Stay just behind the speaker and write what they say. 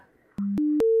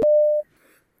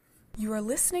You are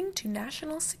listening to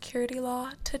National Security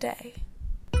Law Today.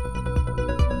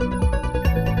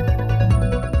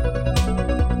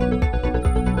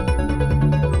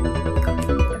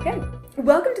 Okay,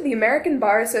 welcome to the American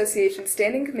Bar Association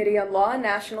Standing Committee on Law and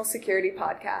National Security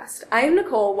podcast. I am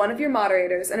Nicole, one of your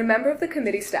moderators and a member of the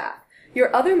committee staff.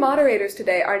 Your other moderators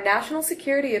today are national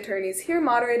security attorneys here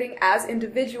moderating as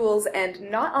individuals and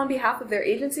not on behalf of their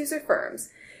agencies or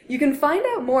firms. You can find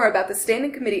out more about the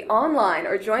Standing Committee online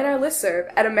or join our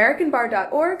listserv at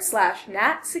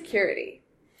americanbar.org/natsecurity.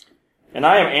 And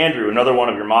I am Andrew, another one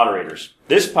of your moderators.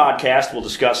 This podcast will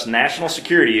discuss national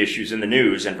security issues in the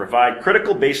news and provide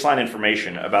critical baseline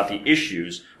information about the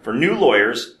issues for new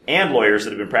lawyers and lawyers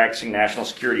that have been practicing national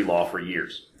security law for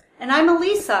years. And I'm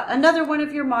Elisa, another one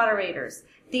of your moderators.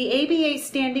 The ABA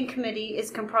Standing Committee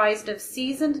is comprised of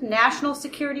seasoned national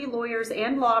security lawyers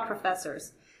and law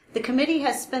professors. The committee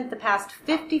has spent the past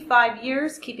 55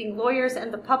 years keeping lawyers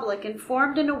and the public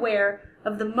informed and aware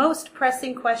of the most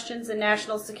pressing questions in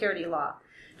national security law.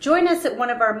 Join us at one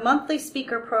of our monthly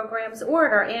speaker programs or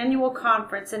at our annual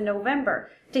conference in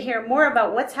November to hear more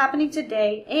about what's happening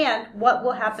today and what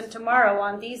will happen tomorrow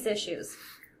on these issues.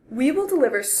 We will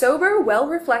deliver sober,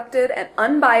 well-reflected, and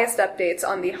unbiased updates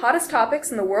on the hottest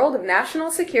topics in the world of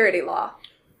national security law.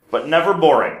 But never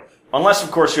boring. Unless,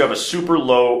 of course, you have a super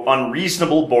low,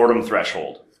 unreasonable boredom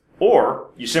threshold. Or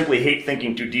you simply hate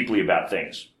thinking too deeply about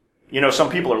things. You know, some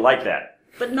people are like that.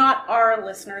 But not our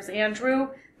listeners, Andrew.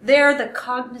 They're the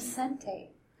cognoscente.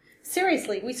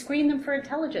 Seriously, we screen them for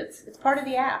intelligence. It's part of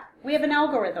the app. We have an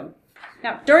algorithm.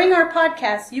 Now, during our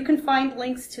podcast, you can find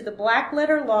links to the black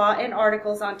letter law and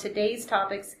articles on today's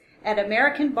topics at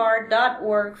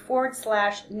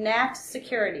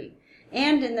americanbar.org/natsecurity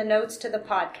and in the notes to the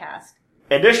podcast.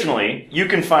 Additionally, you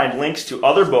can find links to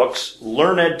other books,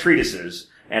 learned treatises,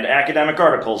 and academic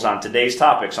articles on today's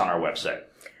topics on our website.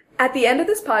 At the end of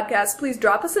this podcast, please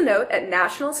drop us a note at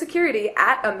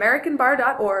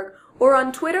nationalsecurity@americanbar.org or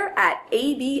on Twitter at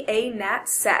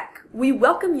ABANatSec. We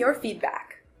welcome your feedback.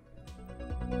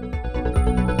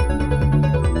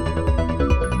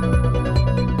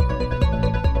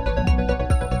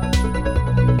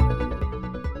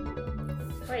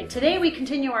 Today we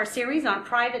continue our series on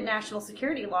private national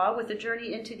security law with a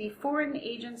journey into the Foreign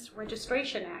Agents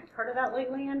Registration Act. Heard of that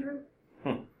lately, Andrew?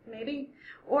 Maybe?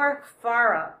 Or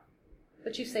FARA.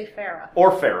 But you say FARA.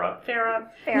 Or FARA. FARA.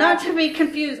 Not to be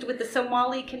confused with the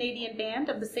Somali-Canadian band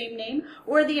of the same name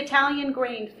or the Italian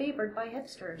grain favored by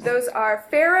hipsters. Those are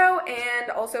Pharaoh and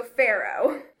also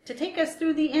Pharaoh. To take us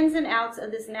through the ins and outs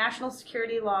of this national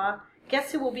security law,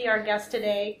 guess who will be our guest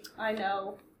today? I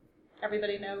know.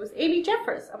 Everybody knows, Amy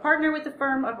Jeffress, a partner with the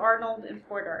firm of Arnold &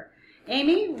 Porter.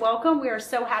 Amy, welcome. We are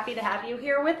so happy to have you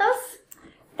here with us.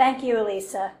 Thank you,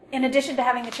 Elisa. In addition to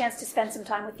having the chance to spend some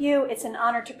time with you, it's an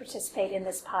honor to participate in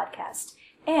this podcast.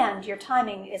 And your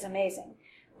timing is amazing.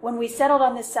 When we settled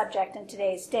on this subject and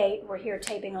today's date, we're here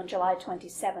taping on July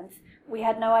 27th, we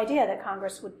had no idea that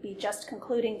Congress would be just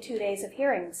concluding 2 days of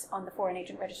hearings on the Foreign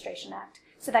Agent Registration Act.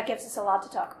 So that gives us a lot to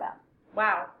talk about.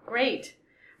 Wow, great.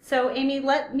 So, Amy,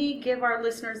 let me give our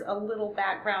listeners a little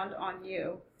background on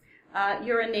you.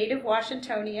 You're a native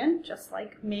Washingtonian, just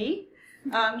like me.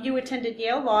 You attended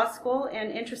Yale Law School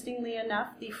and, interestingly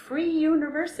enough, the Free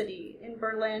University in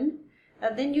Berlin.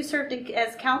 Then you served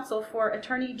as counsel for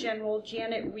Attorney General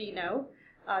Janet Reno,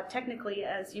 technically,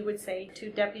 as you would say, to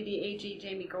Deputy AG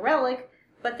Jamie Gorelick,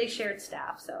 but they shared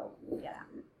staff, so yeah.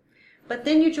 But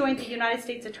then you joined the United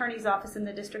States Attorney's Office in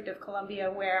the District of Columbia,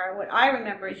 where what I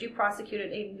remember is you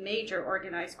prosecuted a major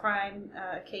organized crime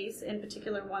case, in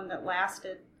particular one that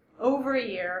lasted over a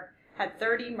year, had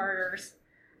 30 murders,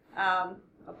 a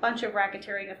bunch of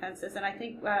racketeering offenses, and I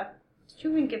think, did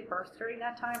you even give birth during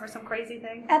that time or some crazy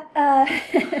thing?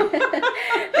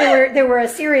 There were a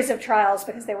series of trials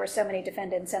because there were so many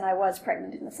defendants, and I was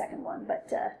pregnant in the second one,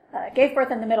 but gave birth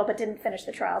in the middle but didn't finish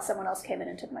the trial. Someone else came in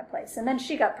and took my place, and then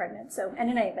she got pregnant. So, and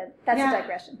in any event, that's a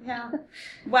digression. Yeah.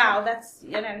 Wow, that's,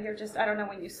 you're just, I don't know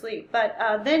when you sleep. But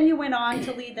then you went on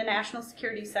to lead the National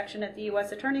Security Section at the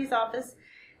U.S. Attorney's Office,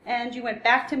 and you went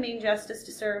back to Main Justice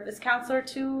to serve as counselor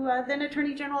to then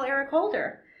Attorney General Eric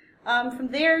Holder. From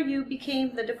there, you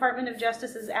became the Department of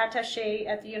Justice's attaché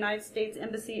at the United States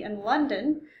Embassy in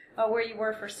London, where you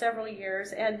were for several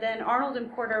years. And then Arnold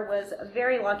 & Porter was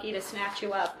very lucky to snatch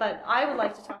you up. But I would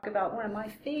like to talk about one of my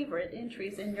favorite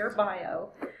entries in your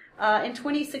bio. In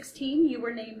 2016, you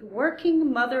were named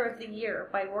Working Mother of the Year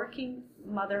by Working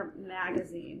Mother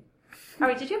magazine. All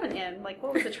right, did you have an in? Like,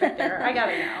 what was the trick there? I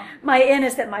gotta know. My in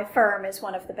is that my firm is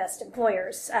one of the best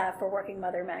employers for Working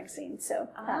Mother magazine, so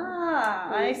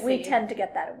I see. we tend to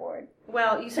get that award.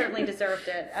 Well, you certainly deserved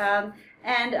it.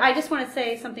 And I just want to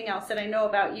say something else that I know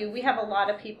about you. We have a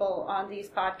lot of people on these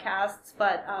podcasts,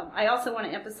 but I also want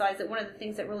to emphasize that one of the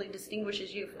things that really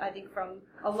distinguishes you, I think, from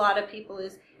a lot of people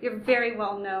is you're very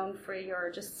well known for your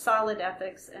just solid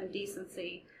ethics and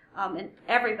decency. And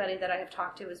everybody that I have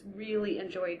talked to has really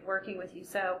enjoyed working with you.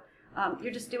 So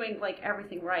you're just doing, like,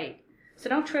 everything right. So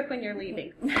don't trip when you're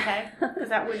leaving, okay? Because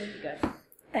that wouldn't be good.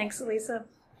 Thanks, Elisa.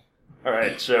 All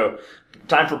right, so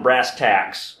time for brass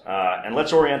tacks, and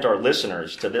let's orient our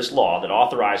listeners to this law that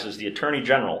authorizes the Attorney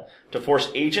General to force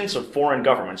agents of foreign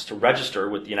governments to register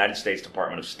with the United States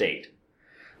Department of State.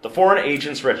 The Foreign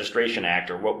Agents Registration Act,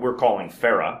 or what we're calling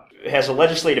FARA, has a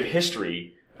legislative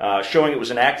history showing it was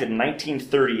enacted in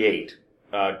 1938,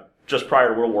 just prior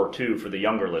to World War II for the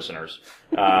younger listeners,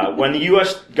 when the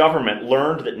U.S. government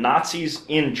learned that Nazis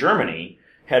in Germany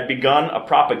had begun a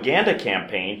propaganda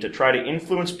campaign to try to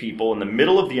influence people in the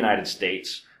middle of the United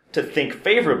States to think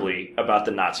favorably about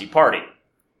the Nazi Party.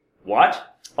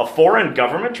 What? A foreign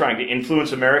government trying to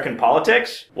influence American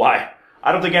politics? Why,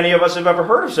 I don't think any of us have ever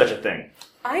heard of such a thing.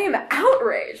 I am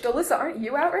outraged. Alyssa, aren't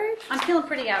you outraged? I'm feeling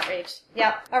pretty outraged.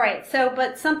 Yep. All right. So,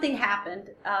 but something happened.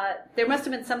 There must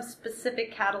have been some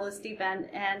specific catalyst event,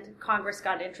 and Congress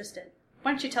got interested.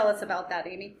 Why don't you tell us about that,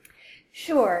 Amy?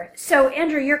 Sure. So,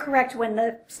 Andrew, you're correct. When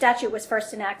the statute was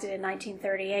first enacted in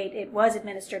 1938, it was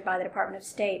administered by the Department of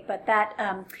State, but that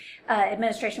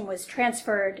administration was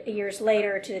transferred years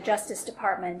later to the Justice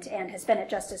Department and has been at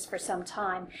Justice for some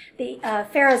time. The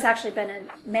FARA has actually been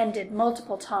amended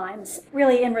multiple times,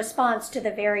 really in response to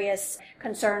the various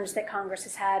concerns that Congress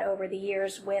has had over the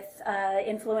years with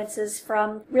influences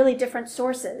from really different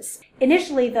sources.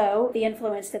 Initially, though, the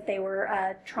influence that they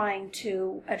were trying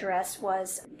to address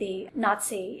was the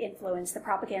Nazi influence, the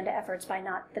propaganda efforts by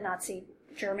the Nazi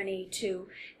Germany to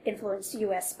influence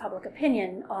U.S. public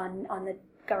opinion on the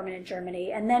government in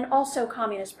Germany, and then also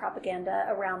communist propaganda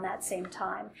around that same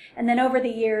time. And then over the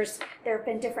years, there have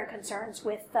been different concerns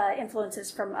with influences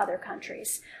from other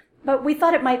countries. But we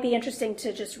thought it might be interesting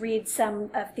to just read some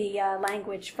of the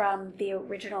language from the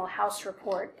original House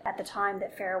report at the time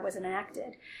that FARA was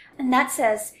enacted. And that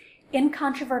says,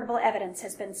 incontrovertible evidence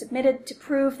has been submitted to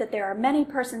prove that there are many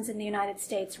persons in the United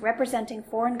States representing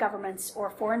foreign governments or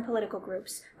foreign political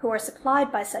groups who are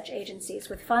supplied by such agencies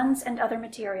with funds and other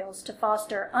materials to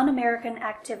foster un-American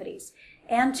activities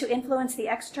and to influence the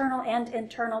external and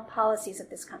internal policies of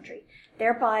this country,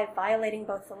 thereby violating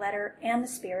both the letter and the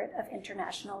spirit of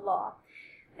international law.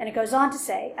 And it goes on to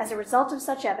say, as a result of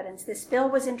such evidence, this bill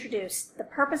was introduced, the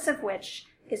purpose of which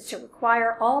is to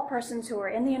require all persons who are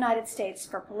in the United States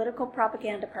for political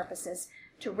propaganda purposes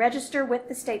to register with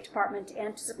the State Department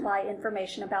and to supply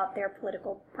information about their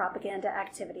political propaganda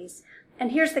activities.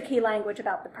 And here's the key language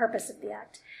about the purpose of the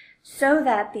act. So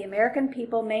that the American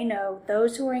people may know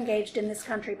those who are engaged in this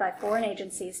country by foreign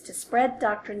agencies to spread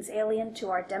doctrines alien to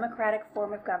our democratic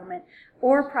form of government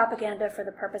or propaganda for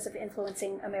the purpose of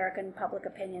influencing American public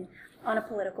opinion on a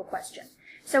political question.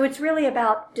 So it's really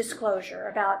about disclosure,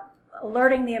 about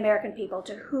alerting the American people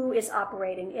to who is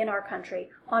operating in our country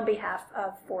on behalf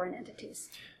of foreign entities.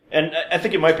 And I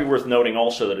think it might be worth noting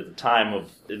also that at the time of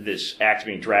this act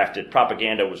being drafted,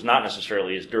 propaganda was not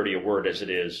necessarily as dirty a word as it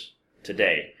is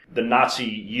today. The Nazi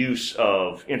use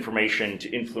of information to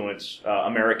influence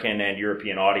American and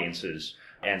European audiences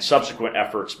and subsequent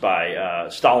efforts by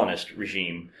Stalinist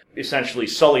regime essentially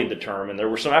sullied the term, and there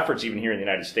were some efforts even here in the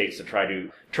United States to try to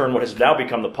turn what has now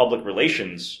become the public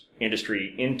relations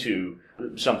industry into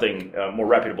something more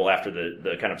reputable after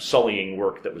the kind of sullying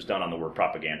work that was done on the word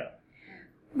propaganda.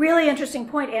 Really interesting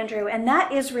point, Andrew, and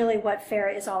that is really what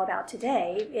FARA is all about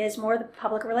today, is more the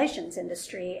public relations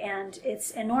industry, and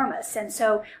it's enormous. And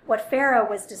so what FARA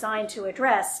was designed to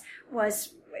address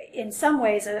was, in some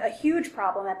ways, a huge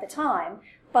problem at the time,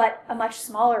 but a much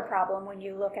smaller problem when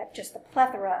you look at just the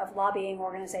plethora of lobbying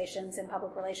organizations and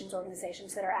public relations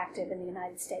organizations that are active in the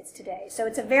United States today. So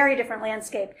it's a very different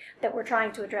landscape that we're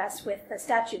trying to address with a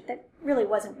statute that really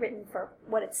wasn't written for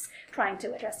what it's trying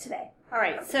to address today. All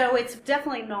right, so it's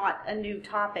definitely not a new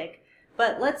topic,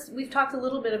 but we've talked a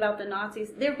little bit about the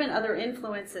Nazis. There have been other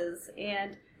influences,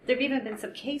 and there have even been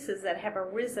some cases that have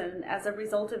arisen as a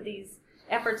result of these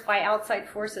efforts by outside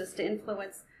forces to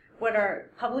influence what are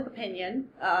public opinion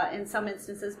in some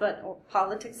instances, or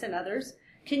politics in others.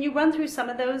 Can you run through some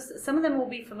of those? Some of them will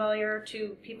be familiar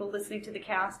to people listening to the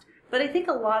cast, but I think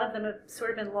a lot of them have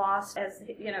sort of been lost as,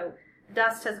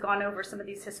 dust has gone over some of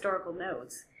these historical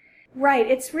notes. Right.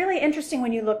 It's really interesting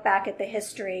when you look back at the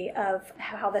history of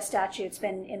how the statute's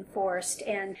been enforced.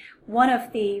 And one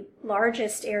of the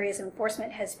largest areas of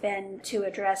enforcement has been to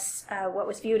address what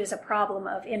was viewed as a problem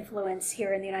of influence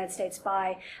here in the United States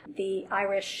by the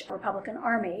Irish Republican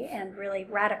Army and really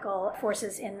radical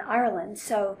forces in Ireland.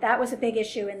 So that was a big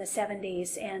issue in the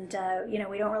 70s. And,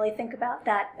 we don't really think about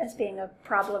that as being a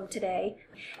problem today.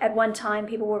 At one time,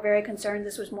 people were very concerned,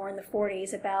 this was more in the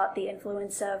 40s, about the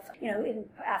influence of,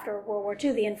 after World War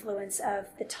II, the influence of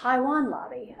the Taiwan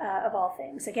lobby, of all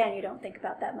things. Again, you don't think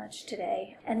about that much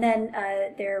today. And then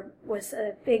there was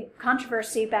a big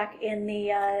controversy back in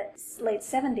the late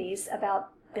 70s about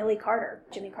Billy Carter,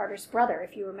 Jimmy Carter's brother,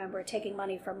 if you remember, taking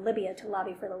money from Libya to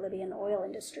lobby for the Libyan oil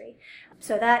industry.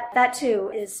 So that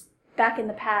too is back in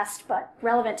the past, but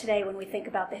relevant today when we think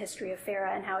about the history of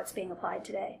FARA and how it's being applied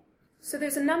today. So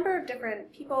there's a number of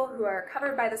different people who are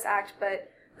covered by this act,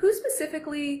 but who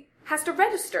specifically has to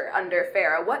register under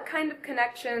FARA? What kind of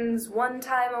connections,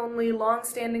 one-time only,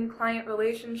 long-standing client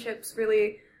relationships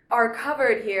really are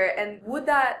covered here, and would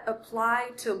that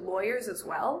apply to lawyers as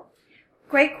well?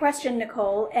 Great question,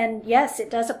 Nicole. And yes,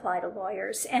 it does apply to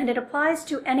lawyers. And it applies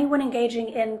to anyone engaging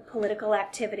in political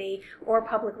activity or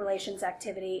public relations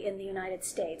activity in the United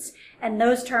States. And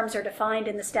those terms are defined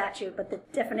in the statute, but the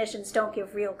definitions don't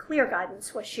give real clear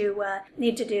guidance. What you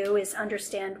need to do is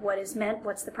understand what is meant,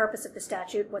 what's the purpose of the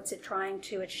statute, what's it trying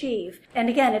to achieve. And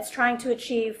again, it's trying to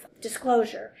achieve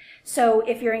disclosure. So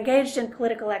if you're engaged in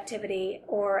political activity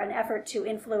or an effort to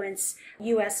influence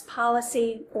U.S.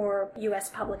 policy or U.S.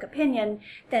 public opinion,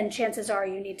 then chances are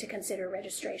you need to consider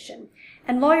registration.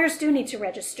 And lawyers do need to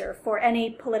register for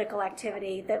any political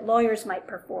activity that lawyers might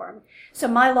perform. So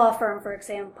my law firm, for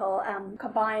example,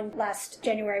 combined last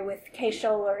January with K.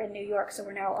 Scholler in New York, so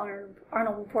we're now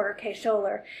Arnold and Porter K.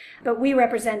 Scholler. But we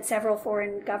represent several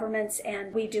foreign governments,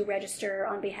 and we do register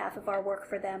on behalf of our work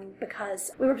for them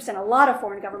because we represent a lot of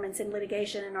foreign governments in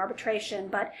litigation and arbitration,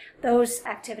 but those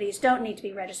activities don't need to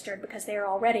be registered because they are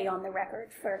already on the record.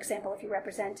 For example, if you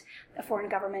represent a foreign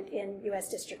government in U.S.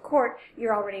 District Court,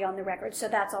 you're already on the record, so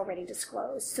that's already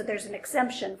disclosed. So there's an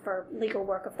exemption for legal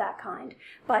work of that kind.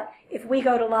 But if we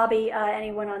go to lobby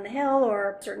anyone on the Hill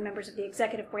or certain members of the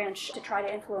executive branch to try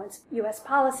to influence U.S.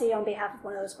 policy on behalf of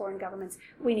one of those foreign governments,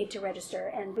 we need to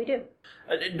register, and we do.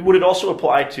 Would it also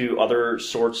apply to other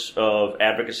sorts of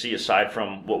advocacy aside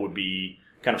from what would be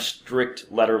kind of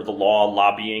strict letter of the law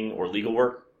lobbying or legal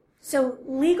work? So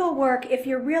legal work, if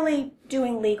you're really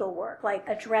doing legal work, like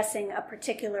addressing a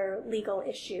particular legal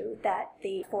issue that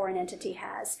the foreign entity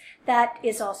has, that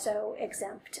is also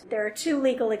exempt. There are two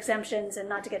legal exemptions, and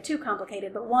not to get too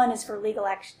complicated, but one is for legal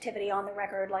activity on the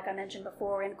record, like I mentioned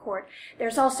before, in court.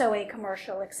 There's also a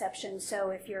commercial exception, so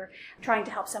if you're trying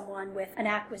to help someone with an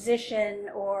acquisition,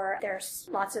 or there's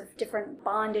lots of different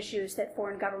bond issues that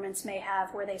foreign governments may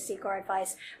have where they seek our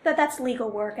advice, that's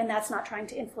legal work, and that's not trying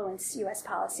to influence U.S.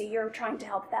 policy. You're trying to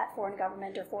help that foreign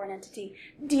government or foreign entity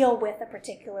deal with a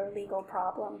particular legal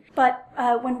problem. But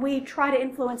when we try to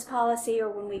influence policy, or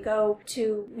when we go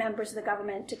to members of the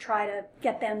government to try to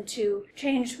get them to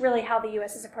change really how the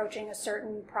U.S. is approaching a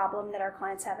certain problem that our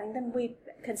client's having, then we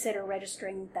consider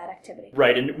registering that activity.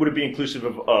 Right, and would it be inclusive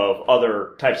of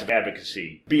other types of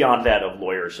advocacy beyond that of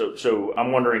lawyers? So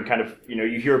I'm wondering kind of,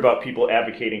 you hear about people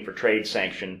advocating for trade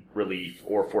sanction relief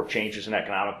or for changes in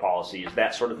economic policy. Is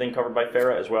that sort of thing covered by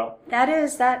FARA as well?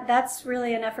 That's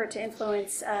really an effort to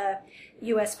influence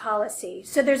U.S. policy.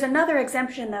 So there's another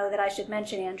exemption, though, that I should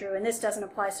mention, Andrew, and this doesn't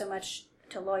apply so much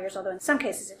to lawyers, although in some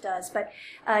cases it does. But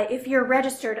if you're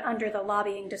registered under the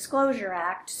Lobbying Disclosure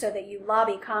Act, so that you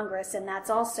lobby Congress, and that's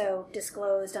also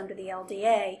disclosed under the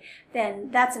LDA, then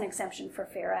that's an exemption for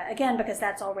FARA, again, because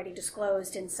that's already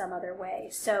disclosed in some other way.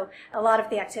 So a lot of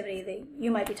the activity that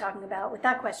you might be talking about with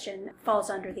that question falls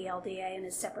under the LDA and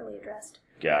is separately addressed.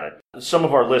 Got it. Some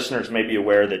of our listeners may be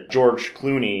aware that George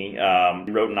Clooney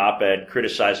wrote an op-ed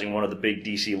criticizing one of the big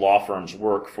D.C. law firms'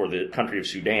 work for the country of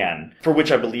Sudan, for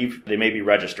which I believe they may be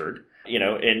registered.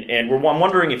 And I'm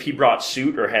wondering if he brought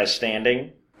suit or has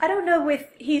standing. I don't know if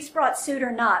he's brought suit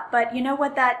or not, but you know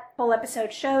what that whole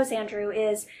episode shows, Andrew,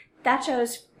 is that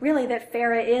shows really that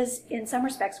FARA is, in some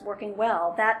respects, working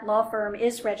well. That law firm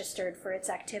is registered for its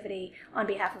activity on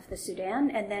behalf of the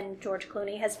Sudan, and then George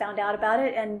Clooney has found out about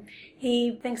it, and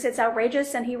he thinks it's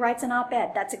outrageous, and he writes an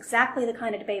op-ed. That's exactly the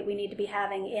kind of debate we need to be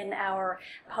having in our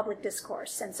public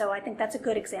discourse, and so I think that's a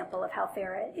good example of how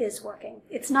FARA is working.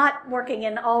 It's not working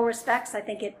in all respects. I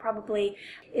think it probably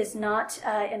is not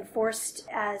enforced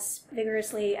as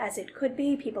vigorously as it could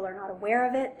be. People are not aware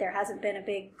of it. There hasn't been a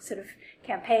big sort of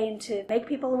campaign to make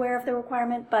people aware of the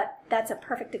requirement, but that's a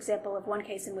perfect example of one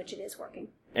case in which it is working.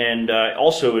 And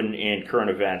also in current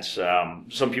events,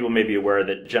 some people may be aware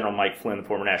that General Mike Flynn, the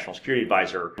former National Security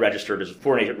Advisor, registered as a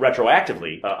foreign agent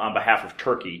retroactively on behalf of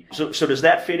Turkey. So does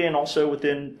that fit in also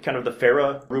within kind of the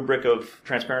FARA rubric of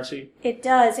transparency? It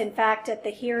does. In fact, at the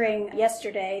hearing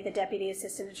yesterday, the Deputy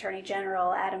Assistant Attorney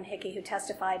General, Adam Hickey, who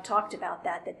testified, talked about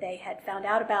that they had found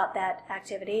out about that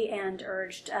activity and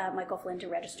urged Michael Flynn to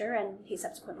register, and he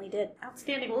subsequently did.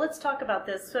 Outstanding. Well, let's talk about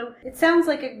this. So it sounds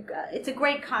like it's a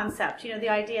great concept, the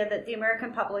idea that the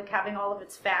American public, having all of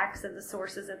its facts and the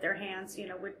sources at their hands,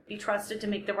 would be trusted to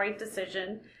make the right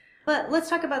decision. But let's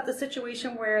talk about the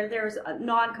situation where there's a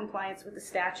non-compliance with the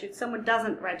statute. Someone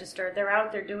doesn't register. They're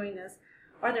out there doing this.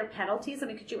 Are there penalties? I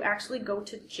mean, could you actually go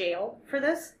to jail for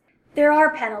this? There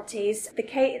are penalties.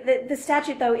 The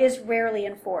statute, though, is rarely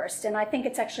enforced, and I think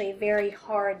it's actually very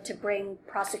hard to bring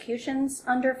prosecutions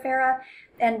under FARA,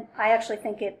 and I actually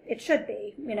think it should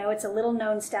be. It's a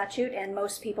little-known statute, and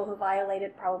most people who violate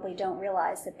it probably don't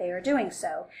realize that they are doing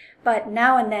so. But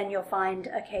now and then you'll find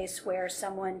a case where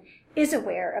someone is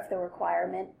aware of the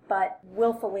requirement but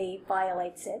willfully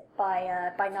violates it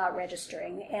by not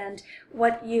registering. And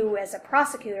what you as a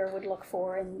prosecutor would look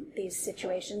for in these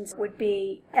situations would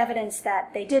be evidence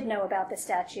that they did know about the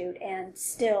statute and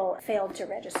still failed to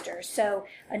register. So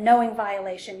a knowing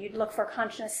violation, you'd look for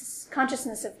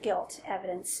consciousness of guilt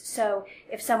evidence. So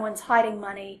if someone's hiding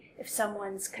money, if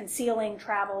someone's concealing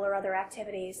travel or other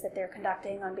activities that they're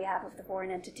conducting on behalf of the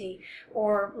foreign entity,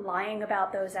 or lying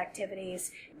about those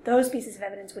activities, those pieces of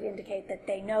evidence would indicate that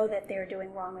they know that they're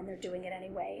doing wrong and they're doing it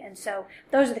anyway. And so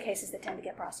those are the cases that tend to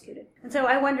get prosecuted. And so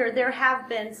I wonder, there have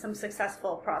been some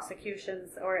successful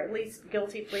prosecutions, or at least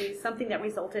guilty pleas, something that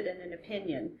resulted in an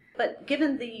opinion. But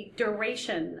given the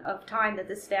duration of time that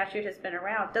this statute has been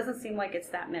around, it doesn't seem like it's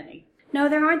that many. No,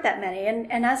 there aren't that many,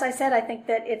 and as I said, I think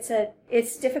that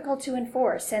it's difficult to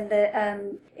enforce, and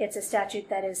it's a statute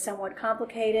that is somewhat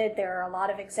complicated. There are a lot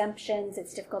of exemptions.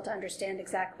 It's difficult to understand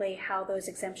exactly how those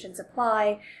exemptions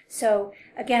apply. So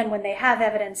again, when they have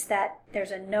evidence that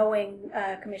there's a knowing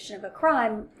commission of a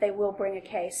crime, they will bring a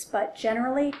case. But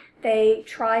generally, they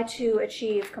try to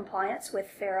achieve compliance with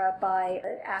FARA by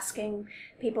asking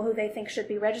people who they think should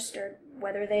be registered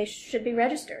whether they should be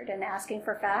registered, and asking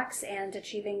for facts and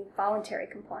achieving voluntary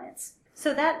compliance.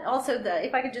 So that also,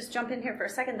 if I could just jump in here for a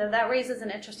second, though, that raises an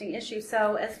interesting issue.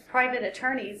 So as private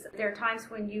attorneys, there are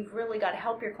times when you've really got to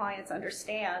help your clients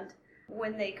understand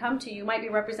when they come to you, you might be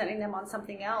representing them on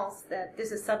something else, that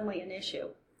this is suddenly an issue.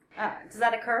 Does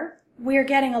that occur? We're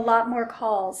getting a lot more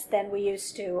calls than we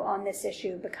used to on this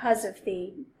issue because of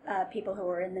the people who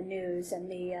are in the news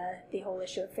and the whole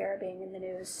issue of FARA being in the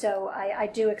news. So I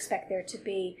do expect there to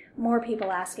be more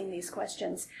people asking these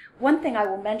questions. One thing I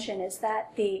will mention is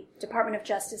that the Department of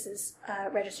Justice's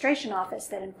registration office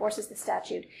that enforces the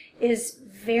statute is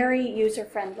very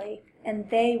user-friendly, and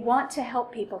they want to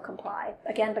help people comply,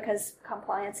 again, because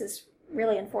compliance is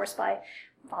really enforced by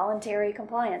voluntary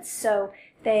compliance. So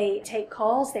they take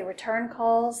calls, they return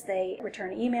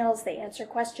emails, they answer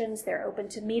questions, they're open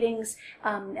to meetings,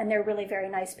 and they're really very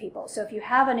nice people. So if you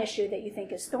have an issue that you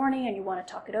think is thorny and you want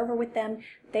to talk it over with them,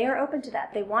 they are open to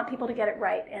that. They want people to get it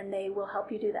right, and they will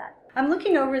help you do that. I'm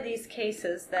looking over these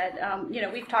cases that,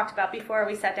 we've talked about before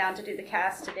we sat down to do the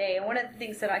cast today, and one of the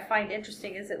things that I find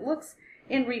interesting is it looks,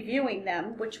 in reviewing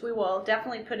them, which we will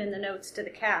definitely put in the notes to the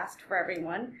cast for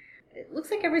everyone, it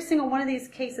looks like every single one of these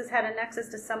cases had a nexus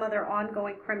to some other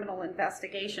ongoing criminal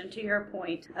investigation, to your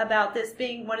point, about this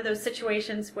being one of those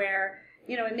situations where,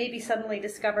 it may be suddenly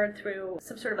discovered through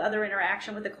some sort of other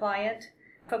interaction with the client,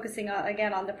 focusing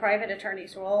again on the private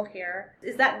attorney's role here.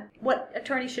 Is that what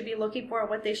attorneys should be looking for,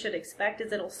 what they should expect,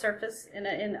 is it'll surface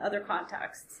in other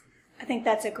contexts? I think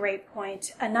that's a great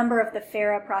point. A number of the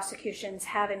FARA prosecutions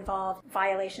have involved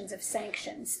violations of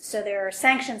sanctions. So there are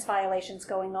sanctions violations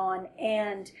going on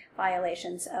and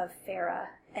violations of FARA.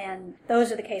 And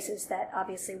those are the cases that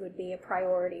obviously would be a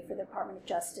priority for the Department of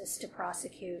Justice to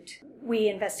prosecute. We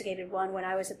investigated one when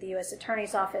I was at the U.S.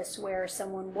 Attorney's Office where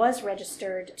someone was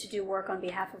registered to do work on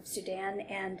behalf of Sudan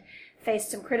and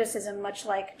faced some criticism, much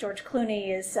like George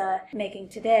Clooney is making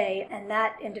today, and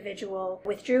that individual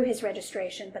withdrew his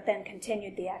registration but then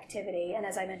continued the activity. And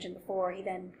as I mentioned before, he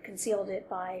then concealed it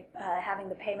by having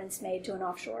the payments made to an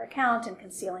offshore account and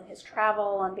concealing his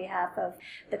travel on behalf of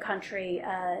the country.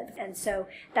 And so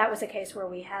that was a case where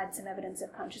we had some evidence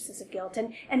of consciousness of guilt.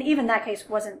 And even that case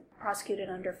wasn't prosecuted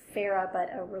under FARA, but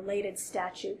a related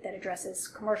statute that addresses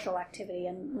commercial activity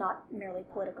and not merely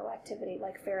political activity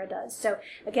like FARA does. So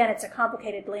again, it's a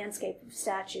complicated landscape of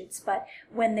statutes, but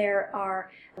when there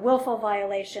are willful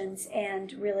violations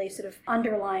and really sort of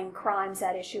underlying crimes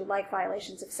at issue, like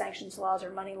violations of sanctions laws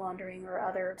or money laundering or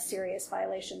other serious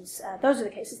violations, those are the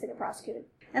cases that get prosecuted.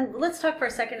 And let's talk for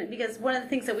a second, because one of the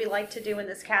things that we like to do in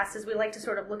this cast is we like to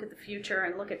sort of look at the future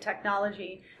and look at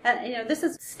technology. And,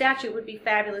 this statute would be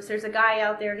fabulous. There's a guy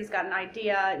out there, he's got an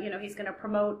idea, he's going to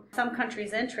promote some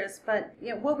country's interests. But,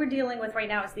 what we're dealing with right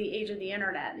now is the age of the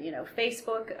internet.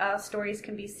 Facebook stories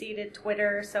can be seeded,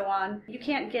 Twitter, so on. You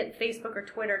can't get Facebook or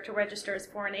Twitter to register as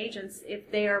foreign agents if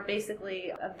they are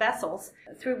basically vessels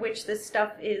through which this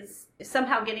stuff is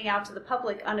somehow getting out to the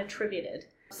public unattributed.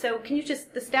 So can you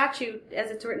the statute as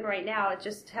it's written right now, it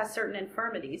just has certain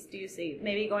infirmities, do you see,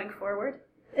 maybe going forward?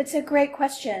 It's a great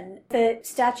question. The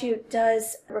statute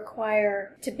does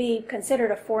require, to be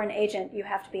considered a foreign agent, you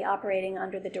have to be operating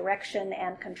under the direction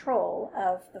and control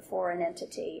of the foreign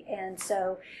entity. And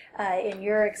so in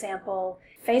your example,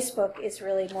 Facebook is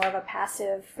really more of a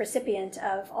passive recipient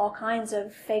of all kinds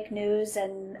of fake news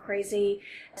and crazy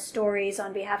stories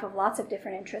on behalf of lots of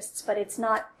different interests, but it's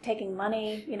not taking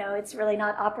money, it's really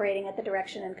not operating at the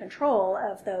direction and control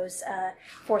of those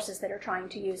forces that are trying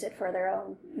to use it for their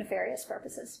own nefarious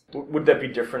purposes. Would that be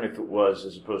different if it was,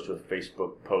 as opposed to a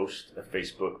Facebook post, a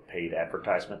Facebook paid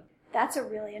advertisement? That's a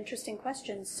really interesting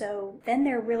question. So then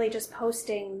they're really just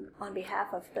posting on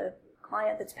behalf of the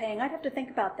client that's paying. I'd have to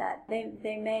think about that.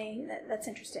 They may, that's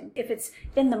interesting. If it's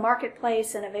in the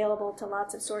marketplace and available to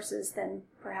lots of sources, then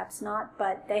perhaps not,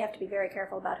 but they have to be very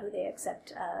careful about who they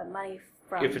accept money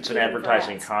from. If it's an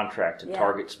advertising contract to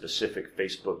target specific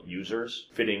Facebook users,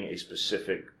 fitting a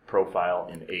specific profile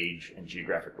in age and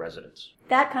geographic residence.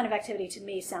 That kind of activity to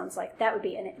me sounds like that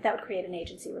would create an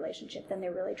agency relationship. Then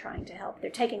they're really trying to help. They're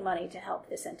taking money to help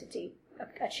this entity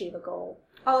achieve a goal.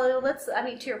 Although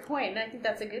to your point, and I think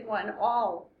that's a good one,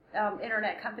 all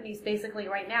internet companies basically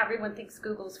right now, everyone thinks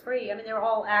Google's free. They're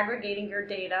all aggregating your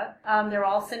data. They're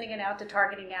all sending it out to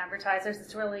targeting advertisers.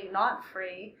 It's really not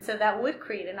free. So that would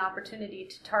create an opportunity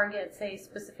to target, say,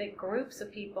 specific groups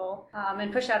of people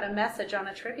and push out a message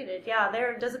unattributed. Yeah,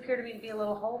 there does appear to me to be a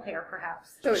little hole here,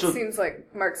 perhaps. So it seems like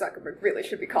Mark Zuckerberg really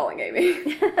should be calling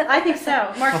Amy. I think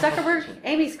so. Mark Zuckerberg,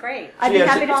 Amy's great. I'd be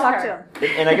happy to talk to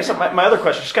him. And I guess my other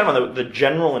question is kind of on the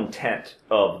general intent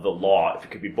of the law, if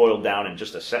it could be boiled down in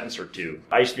just a sentence or two.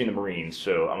 I used to be in the Marines,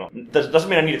 so doesn't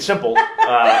mean I need it simple,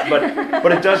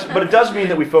 but it does mean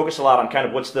that we focus a lot on kind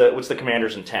of what's the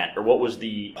commander's intent, or what was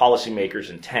the policymaker's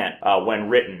intent when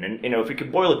written. And if we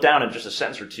could boil it down in just a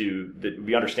sentence or two that would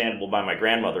be understandable by my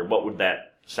grandmother, what would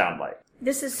that sound like?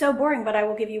 This is so boring, but I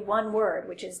will give you one word,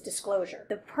 which is disclosure.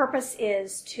 The purpose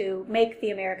is to make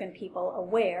the American people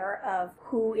aware of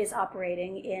who is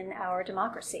operating in our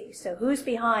democracy. So who's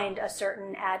behind a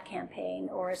certain ad campaign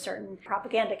or a certain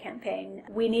propaganda campaign.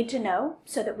 We need to know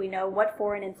so that we know what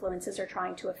foreign influences are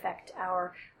trying to affect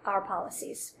our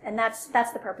policies. And that's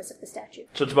the purpose of the statute.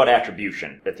 So it's about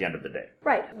attribution at the end of the day.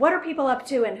 Right. What are people up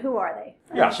to and who are they?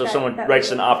 Yeah, so someone writes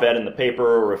an op-ed in the paper,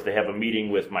 or if they have a meeting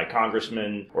with my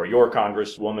congressman or your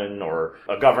congresswoman or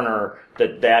a governor,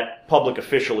 that public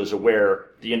official is aware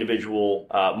the individual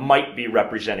might be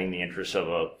representing the interests of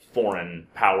a foreign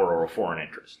power or a foreign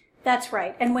interest. That's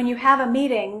right. And when you have a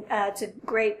meeting, it's a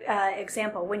great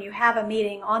example, when you have a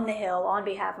meeting on the Hill on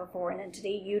behalf of a foreign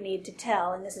entity, you need to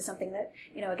tell, and this is something that,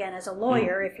 again, as a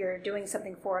lawyer, if you're doing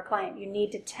something for a client, you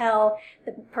need to tell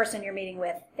the person you're meeting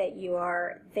with that you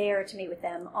are there to meet with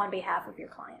them on behalf of your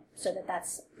client, so that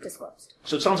that's disclosed.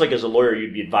 So it sounds like as a lawyer,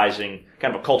 you'd be advising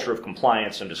kind of a culture of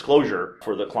compliance and disclosure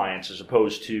for the clients, as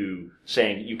opposed to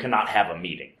saying you cannot have a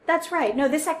meeting. That's right. No,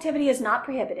 this activity is not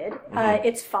prohibited.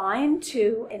 It's fine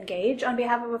to engage on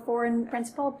behalf of a foreign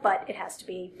principal, but it has to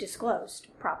be disclosed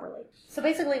properly. So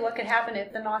basically what could happen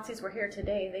if the Nazis were here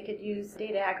today, they could use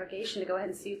data aggregation to go ahead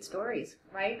and seed stories,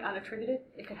 right? Unattributed?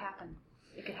 It could happen.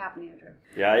 It could happen, Andrew.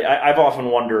 Yeah, I've often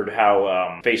wondered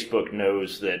how Facebook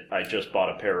knows that I just bought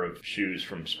a pair of shoes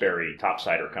from Sperry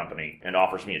Topsider Company and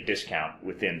offers me a discount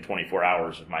within 24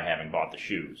 hours of my having bought the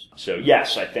shoes. So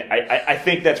yes, I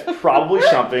think that's probably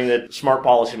something that smart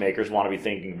policymakers want to be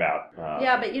thinking about.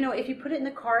 Yeah, but if you put it in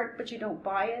the cart but you don't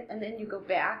buy it and then you go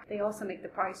back, they also make the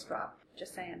price drop.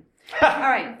 Just saying. All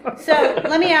right. So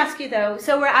let me ask you though.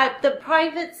 So we're at the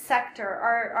private sector.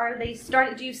 Are they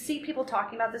starting? Do you see people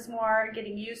talking about this more,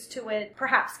 getting used to it,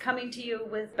 perhaps coming to you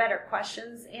with better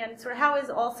questions? And sort of how is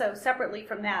also separately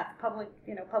from that,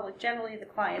 the public generally, the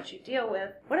clients you deal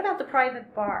with? What about the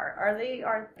private bar? Are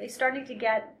they starting to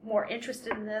get more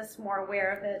interested in this, more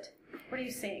aware of it? What are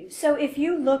you seeing? So if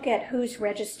you look at who's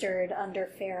registered under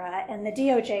FARA, and the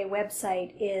DOJ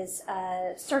website is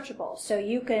searchable, so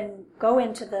you can go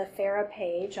into the FARA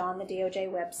page on the DOJ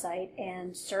website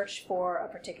and search for a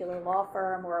particular law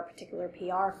firm or a particular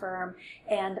PR firm,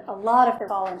 and a lot of them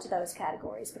fall into those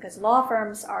categories because law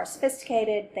firms are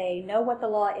sophisticated, they know what the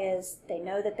law is, they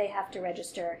know that they have to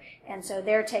register, and so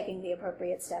they're taking the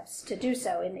appropriate steps to do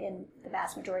so in the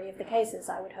vast majority of the cases,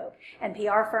 I would hope. And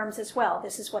PR firms as well.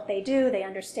 This is what they do. They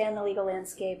understand the legal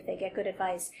landscape, they get good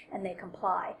advice, and they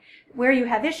comply. Where you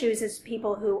have issues is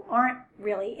people who aren't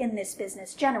really in this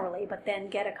business generally, but then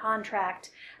get a contract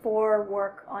for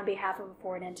work on behalf of a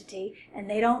foreign entity, and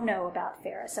they don't know about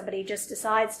FARA. Somebody just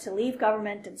decides to leave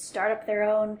government and start up their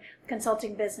own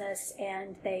consulting business,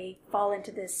 and they fall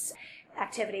into this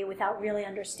activity without really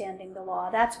understanding the law.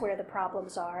 That's where the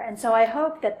problems are. And so I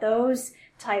hope that those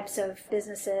types of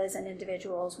businesses and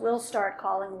individuals will start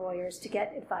calling lawyers to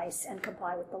get advice and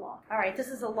comply with the law. All right, this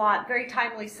is a lot, very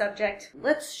timely subject.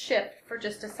 Let's shift for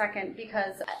just a second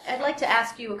because I'd like to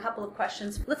ask you a couple of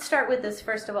questions. Let's start with this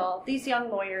first of all. These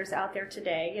young lawyers out there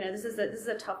today, this is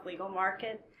a tough legal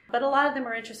market, but a lot of them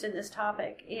are interested in this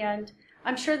topic, and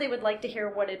I'm sure they would like to hear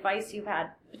what advice you've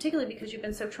had, particularly because you've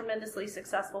been so tremendously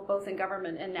successful both in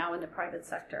government and now in the private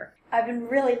sector. I've been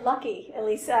really lucky,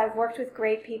 Elisa. I've worked with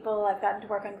great people. I've gotten to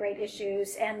work on great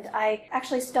issues. And I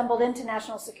actually stumbled into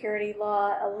national security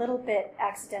law a little bit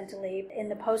accidentally. In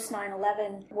the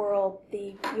post-9/11 world,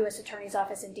 the U.S. Attorney's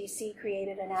Office in D.C.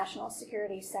 created a national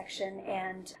security section,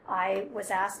 and I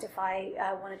was asked if I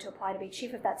wanted to apply to be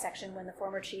chief of that section when the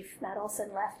former chief, Matt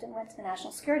Olson, left and went to the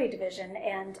National Security Division,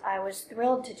 and I was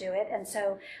thrilled to do it. And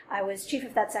so I was chief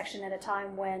of that section at a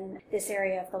time when this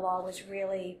area of the law was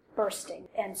really bursting.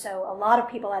 And so a lot of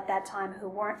people at that time who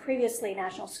weren't previously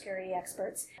national security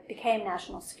experts became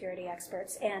national security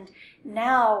experts. And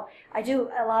now I do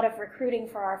a lot of recruiting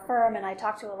for our firm, and I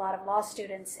talk to a lot of law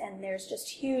students, and there's just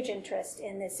huge interest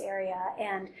in this area.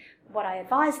 And what I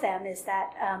advise them is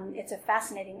that it's a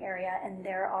fascinating area, and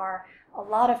there are a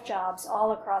lot of jobs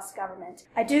all across government.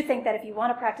 I do think that if you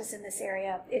want to practice in this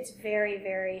area, it's very,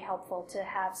 very helpful to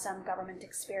have some government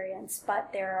experience,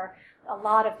 but there are a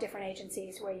lot of different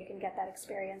agencies where you can get that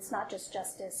experience, not just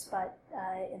justice, but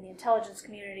in the intelligence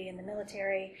community, in the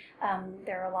military.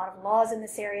 There are a lot of laws in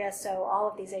this area, so all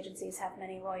of these agencies have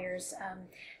many lawyers.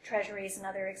 Treasury is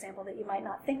another example that you might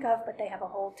not think of, but they have a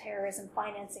whole terrorism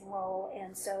financing role,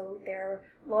 and so there are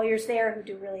lawyers there who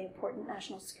do really important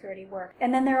national security work.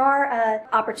 And then there are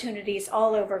opportunities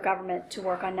all over government to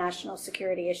work on national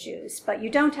security issues, but you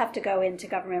don't have to go into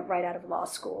government right out of law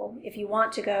school. If you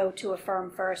want to go to a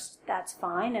firm first, that's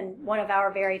fine, and one of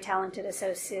our very talented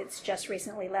associates just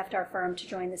recently left our firm to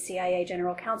join the CIA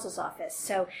General Counsel's office,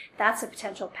 so that's a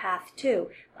potential path too.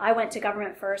 I went to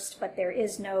government first, but there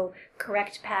is no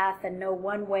correct path and no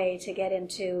one way to get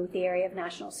into the area of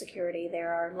national security.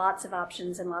 There are lots of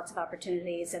options and lots of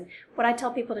opportunities, and what I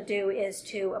tell people to do is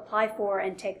to apply for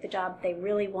and take the job they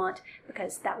really want,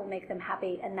 because that will make them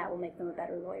happy and that will make them a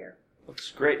better lawyer.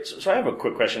 That's great. So I have a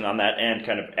quick question on that end.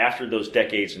 Kind of after those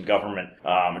decades in government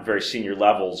at very senior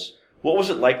levels, what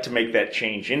was it like to make that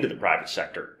change into the private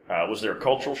sector? Was there a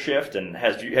cultural shift, and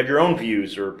have your own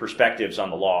views or perspectives on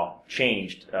the law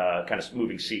changed, kind of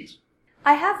moving seats?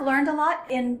 I have learned a lot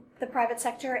in the private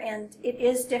sector, and it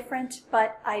is different,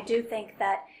 but I do think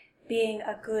that being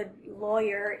a good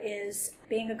lawyer is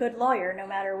being a good lawyer no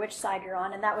matter which side you're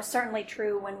on, and that was certainly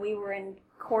true when we were in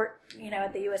court,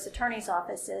 at the U.S. Attorney's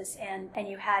offices, and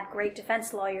you had great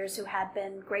defense lawyers who had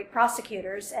been great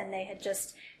prosecutors, and they had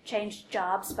just changed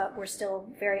jobs, but were still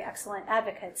very excellent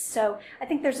advocates. So I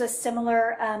think there's a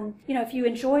similar, if you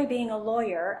enjoy being a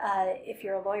lawyer, if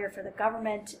you're a lawyer for the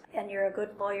government and you're a good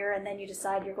lawyer, and then you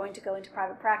decide you're going to go into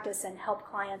private practice and help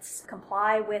clients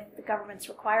comply with the government's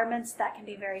requirements, that can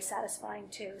be very satisfying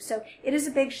too. So it is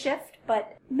a big shift,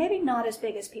 but maybe not as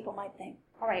big as people might think.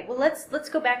 All right. Well, let's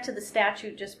go back to the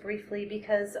statute just briefly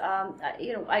because I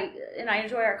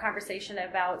enjoy our conversation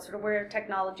about sort of where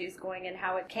technology is going and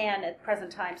how it can, at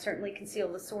present time, certainly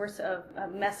conceal the source of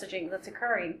messaging that's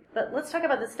occurring. But let's talk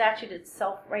about the statute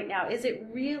itself right now. Is it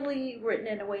really written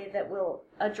in a way that will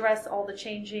address all the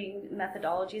changing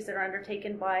methodologies that are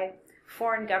undertaken by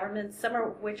foreign governments, some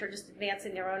of which are just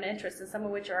advancing their own interests, and some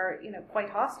of which are, quite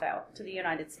hostile to the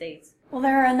United States? Well,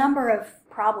 there are a number of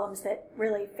problems that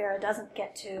really FARA doesn't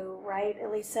get to, right?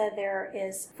 Elisa, there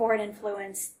is foreign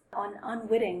influence on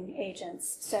unwitting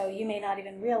agents. So you may not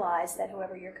even realize that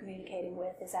whoever you're communicating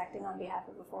with is acting on behalf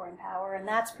of a foreign power, and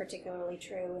that's particularly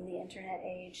true in the internet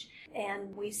age.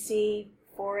 And we see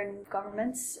foreign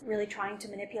governments really trying to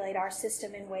manipulate our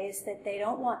system in ways that they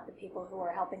don't want the people who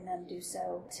are helping them do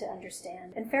so to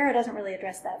understand. And FARA doesn't really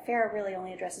address that. FARA really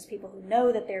only addresses people who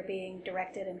know that they're being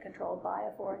directed and controlled by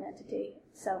a foreign entity.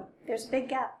 So there's a big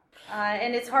gap.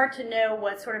 And it's hard to know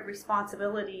what sort of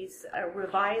responsibilities a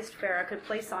revised FARA could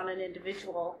place on an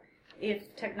individual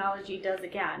if technology does,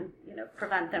 again,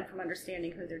 prevent them from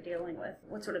understanding who they're dealing with.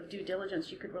 What sort of due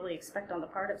diligence you could really expect on the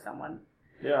part of someone.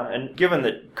 Yeah, and given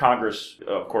that Congress,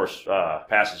 of course,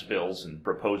 passes bills and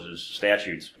proposes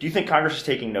statutes, do you think Congress is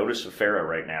taking notice of FARA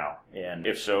right now? And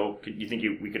if so, do you think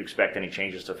we could expect any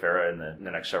changes to FARA in the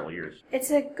next several years?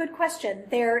 It's a good question.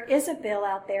 There is a bill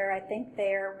out there. I think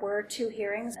there were 2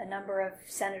 hearings. A number of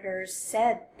senators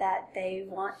said that they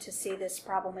want to see this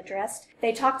problem addressed.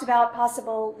 They talked about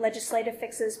possible legislative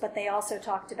fixes, but they also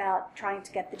talked about trying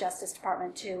to get the Justice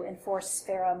Department to enforce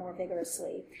FARA more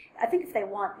vigorously. I think if they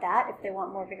want that, if they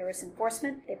want more vigorous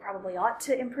enforcement, they probably ought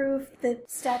to improve the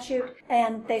statute,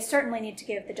 and they certainly need to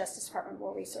give the Justice Department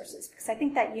more resources, because I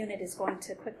think that unit is going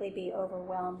to quickly be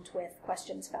overwhelmed with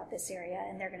questions about this area,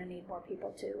 and they're going to need more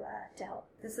people to help.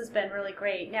 This has been really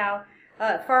great. Now,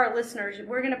 for our listeners,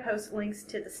 we're going to post links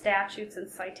to the statutes and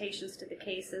citations to the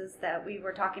cases that we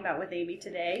were talking about with Amy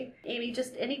today. Amy,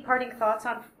 just any parting thoughts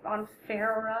on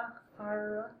FARA?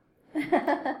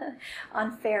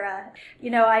 On FARA.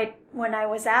 When I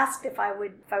was asked if I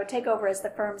would take over as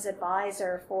the firm's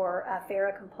advisor for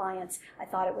FARA compliance, I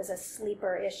thought it was a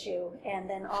sleeper issue, and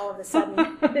then all of a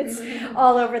sudden it's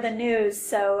all over the news,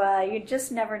 so you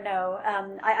just never know.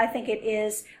 I think it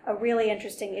is a really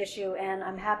interesting issue, and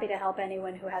I'm happy to help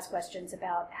anyone who has questions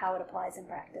about how it applies in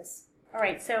practice. All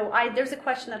right, so there's a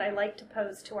question that I like to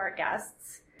pose to our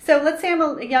guests. So let's say I'm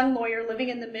a young lawyer living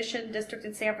in the Mission District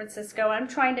in San Francisco. I'm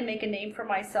trying to make a name for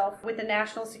myself with a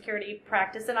national security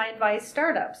practice, and I advise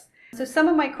startups. So some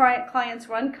of my clients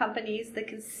run companies that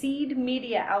can seed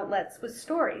media outlets with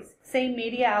stories, say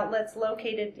media outlets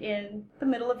located in the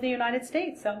middle of the United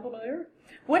States. Sound familiar?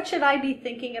 What should I be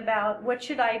thinking about? What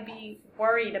should I be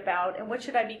worried about? And what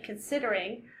should I be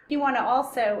considering? You want to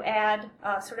also add,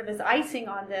 sort of as icing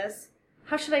on this,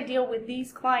 how should I deal with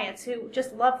these clients who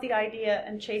just love the idea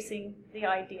and chasing the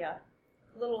idea?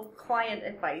 A little client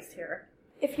advice here.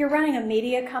 If you're running a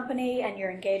media company and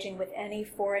you're engaging with any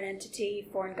foreign entity,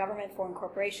 foreign government, foreign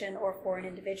corporation, or foreign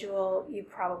individual, you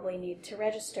probably need to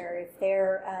register. If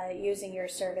they're using your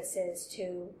services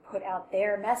to put out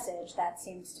their message, that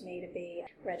seems to me to be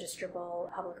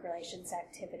registrable public relations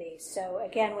activity. So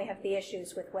again, we have the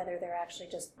issues with whether they're actually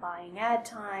just buying ad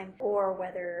time or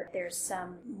whether there's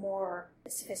some more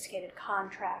sophisticated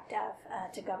contract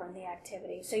to govern the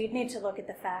activity. So you'd need to look at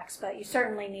the facts, but you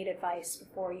certainly need advice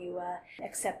before you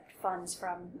accept funds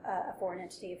from a foreign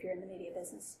entity if you're in the media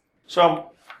business.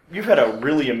 So you've had a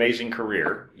really amazing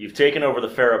career. You've taken over the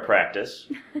FARA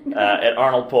practice at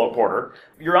Arnold Porter.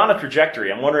 You're on a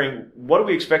trajectory. I'm wondering, what do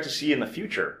we expect to see in the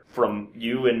future from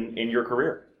you in your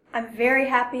career? I'm very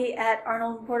happy at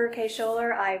Arnold Porter K.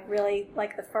 Scholler. I really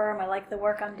like the firm. I like the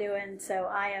work I'm doing. So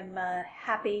I am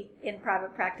happy in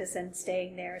private practice and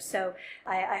staying there. So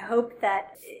I hope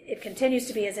that it continues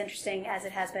to be as interesting as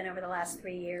it has been over the last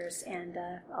 3 years, and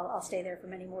I'll stay there for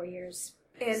many more years.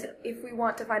 And if we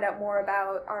want to find out more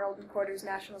about Arnold & Porter's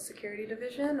National Security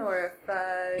Division, or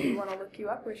if you want to look you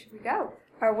up, where should we go?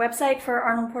 Our website for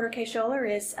Arnold Porter K. Scholler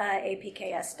is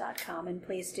apks.com, and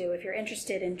please do. If you're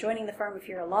interested in joining the firm, if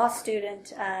you're a law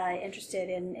student interested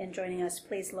in joining us,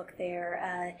 please look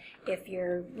there. If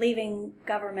you're leaving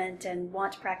government and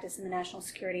want to practice in the national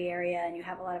security area and you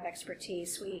have a lot of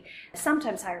expertise, we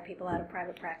sometimes hire people out of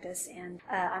private practice, and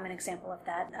I'm an example of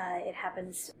that. It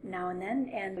happens now and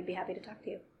then, and we'd be happy to talk to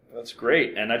you. That's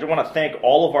great. And I just want to thank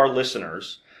all of our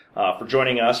listeners for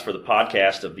joining us for the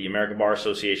podcast of the American Bar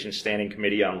Association Standing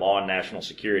Committee on Law and National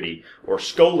Security, or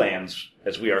SCOLANS,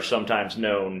 as we are sometimes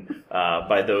known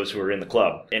by those who are in the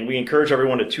club. And we encourage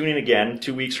everyone to tune in again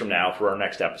 2 weeks from now for our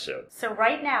next episode. So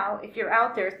right now, if you're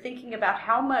out there thinking about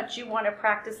how much you want to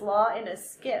practice law in a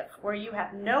skiff where you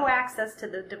have no access to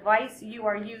the device you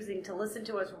are using to listen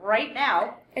to us right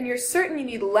now, and you're certain you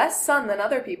need less sun than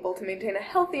other people to maintain a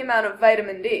healthy amount of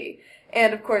vitamin D,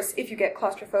 and of course, if you get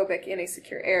claustrophobic in a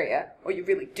secure area, or you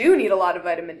really do need a lot of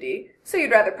vitamin D, so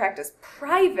you'd rather practice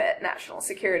private national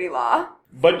security law.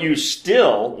 But you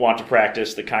still want to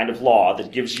practice the kind of law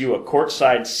that gives you a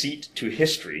courtside seat to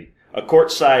history, a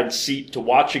courtside seat to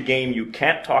watch a game you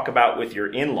can't talk about with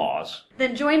your in-laws.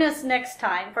 Then join us next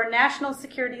time for National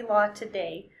Security Law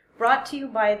Today, brought to you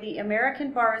by the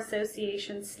American Bar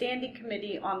Association Standing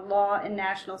Committee on Law and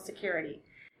National Security.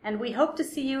 And we hope to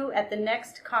see you at the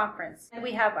next conference. And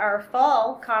we have our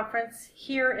fall conference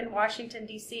here in Washington,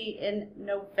 D.C. in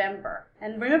November.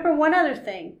 And remember one other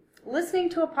thing. Listening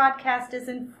to a podcast is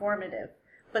informative,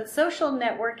 but social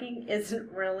networking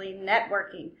isn't really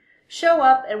networking. Show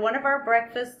up at one of our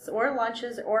breakfasts or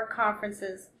lunches or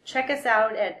conferences. Check us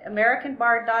out at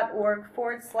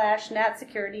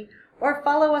americanbar.org/natsecurity or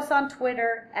follow us on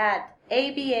Twitter at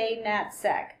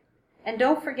ABANatSec. And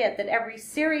don't forget that every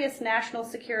serious national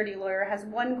security lawyer has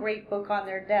one great book on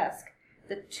their desk,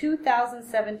 the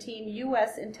 2017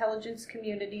 U.S. Intelligence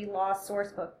Community Law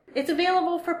Sourcebook. It's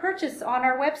available for purchase on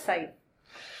our website.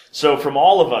 So from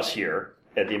all of us here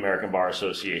at the American Bar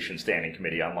Association Standing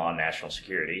Committee on Law and National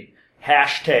Security,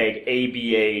 hashtag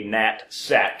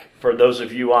ABANatSec for those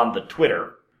of you on the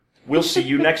Twitter. We'll see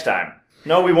you next time.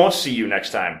 No, we won't see you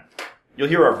next time. You'll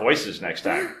hear our voices next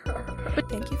time.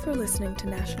 Thank you for listening to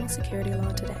National Security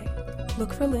Law Today.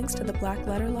 Look for links to the black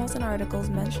letter laws and articles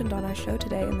mentioned on our show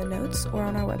today in the notes or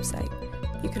on our website.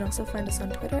 You can also find us on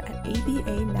Twitter at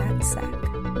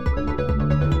ABANatSec.